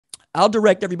I'll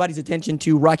direct everybody's attention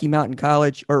to Rocky Mountain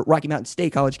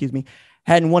State College, excuse me.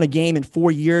 Hadn't won a game in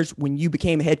 4 years when you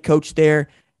became head coach there,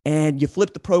 and you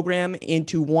flipped the program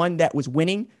into one that was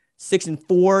winning.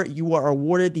 6-4, you are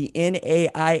awarded the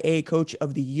NAIA Coach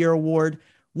of the Year award.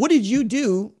 What did you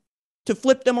do to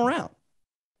flip them around?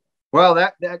 Well,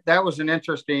 that was an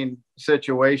interesting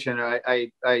situation.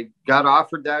 I got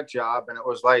offered that job, and it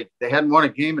was like they hadn't won a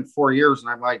game in 4 years, and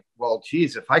I'm like, well,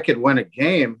 geez, if I could win a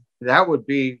game, that would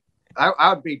be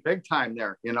I would be big time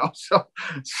there, you know.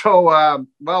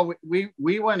 Well,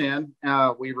 we went in,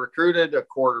 we recruited a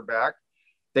quarterback.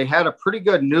 They had a pretty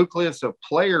good nucleus of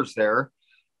players there,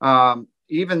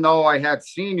 even though I had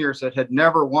seniors that had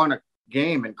never won a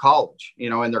game in college, you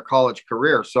know, in their college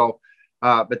career. So,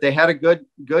 but they had a good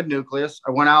nucleus.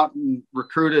 I went out and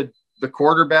recruited the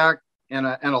quarterback and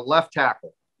a left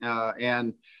tackle.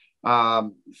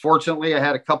 Fortunately, I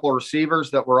had a couple of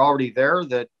receivers that were already there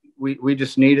that we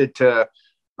just needed to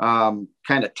kind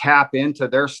of tap into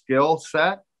their skill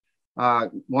set.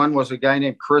 One was a guy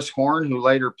named Chris Horn, who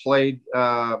later played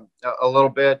a little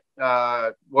bit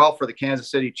for the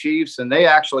Kansas City Chiefs, and they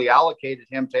actually allocated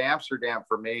him to Amsterdam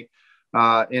for me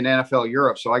in NFL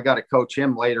Europe. So I got to coach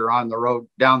him later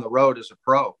down the road as a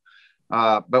pro.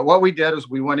 But what we did is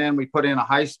we went in, we put in a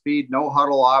high-speed,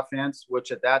 no-huddle offense,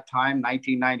 which at that time,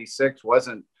 1996,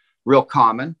 wasn't real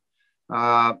common.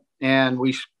 And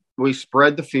we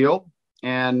spread the field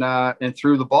and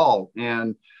threw the ball.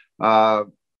 And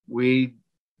we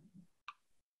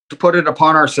put it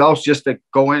upon ourselves just to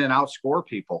go in and outscore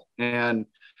people. And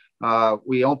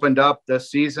we opened up the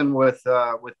season with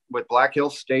Black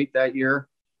Hills State that year.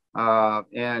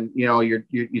 And, you know, you're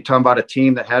talking about a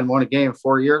team that hadn't won a game in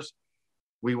 4 years.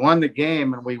 We won the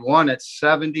game, and we won it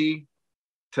 70-8.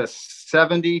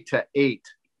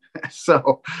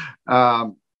 So,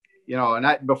 you know,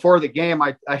 and before the game,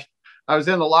 I was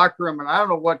in the locker room, and I don't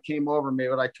know what came over me,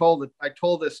 but I told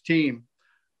this team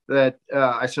that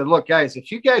I said, look, guys,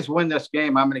 if you guys win this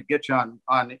game, I'm going to get you on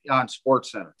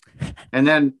SportsCenter. And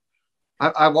then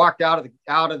I walked out of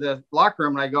the locker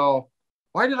room, and I go,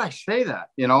 why did I say that?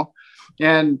 You know?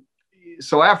 And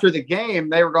so after the game,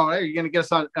 they were going, hey, you're going to get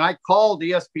us on. And I called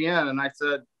ESPN, and I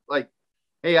said, like,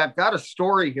 hey, I've got a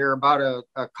story here about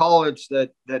a college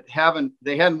that hadn't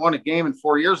won a game in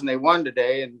 4 years, and they won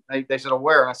today. And they said, oh,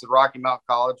 where? And I said, Rocky Mountain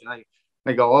College. And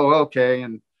they go, oh, okay.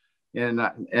 And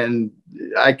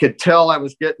I could tell I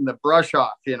was getting the brush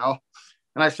off, you know.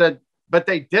 And I said, but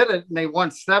they did it, and they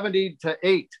won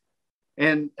 70-8.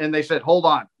 And they said, hold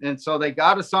on. And so they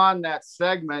got us on that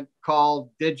segment called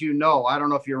Did You Know? I don't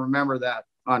know if you remember that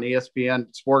on ESPN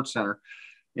SportsCenter.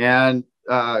 And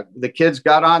the kids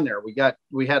got on there.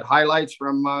 We had highlights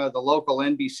from the local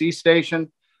NBC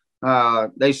station.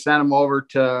 They sent them over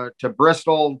to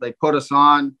Bristol. They put us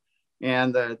on.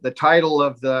 And the title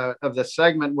of the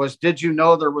segment was, Did You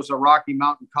Know There Was a Rocky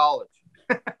Mountain College?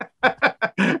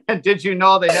 And did you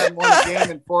know they hadn't won a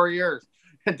game in 4 years?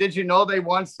 And did you know they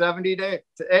won 70-8,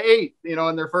 you know,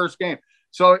 in their first game?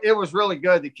 So it was really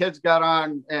good. The kids got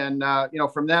on, and you know,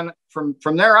 from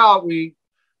there out, we,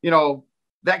 you know,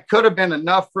 that could have been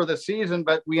enough for the season,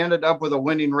 but we ended up with a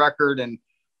winning record, and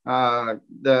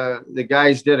the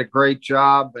guys did a great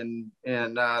job, and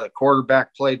the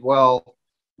quarterback played well.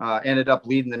 Ended up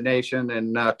leading the nation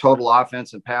in total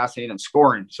offense and passing and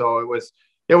scoring. So it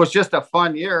was just a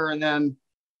fun year. And then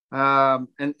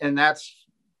and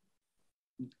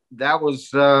that was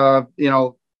you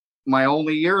know, my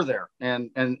only year there.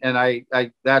 And I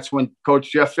that's when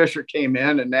Coach Jeff Fisher came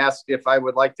in and asked if I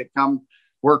would like to come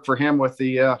work for him with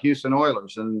the Houston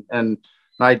Oilers, and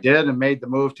I did, and made the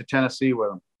move to Tennessee with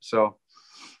him. So,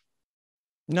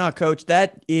 no, Coach,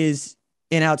 that is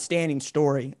an outstanding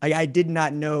story. I did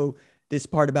not know this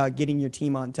part about getting your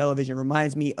team on television. It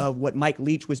reminds me of what Mike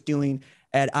Leach was doing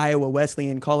at Iowa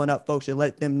Wesleyan, calling up folks to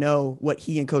let them know what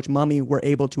he and Coach Mumme were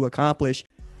able to accomplish.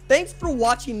 Thanks for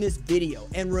watching this video.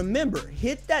 And remember,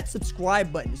 hit that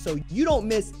subscribe button so you don't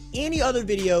miss any other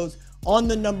videos on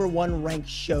the #1 ranked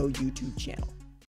show YouTube channel.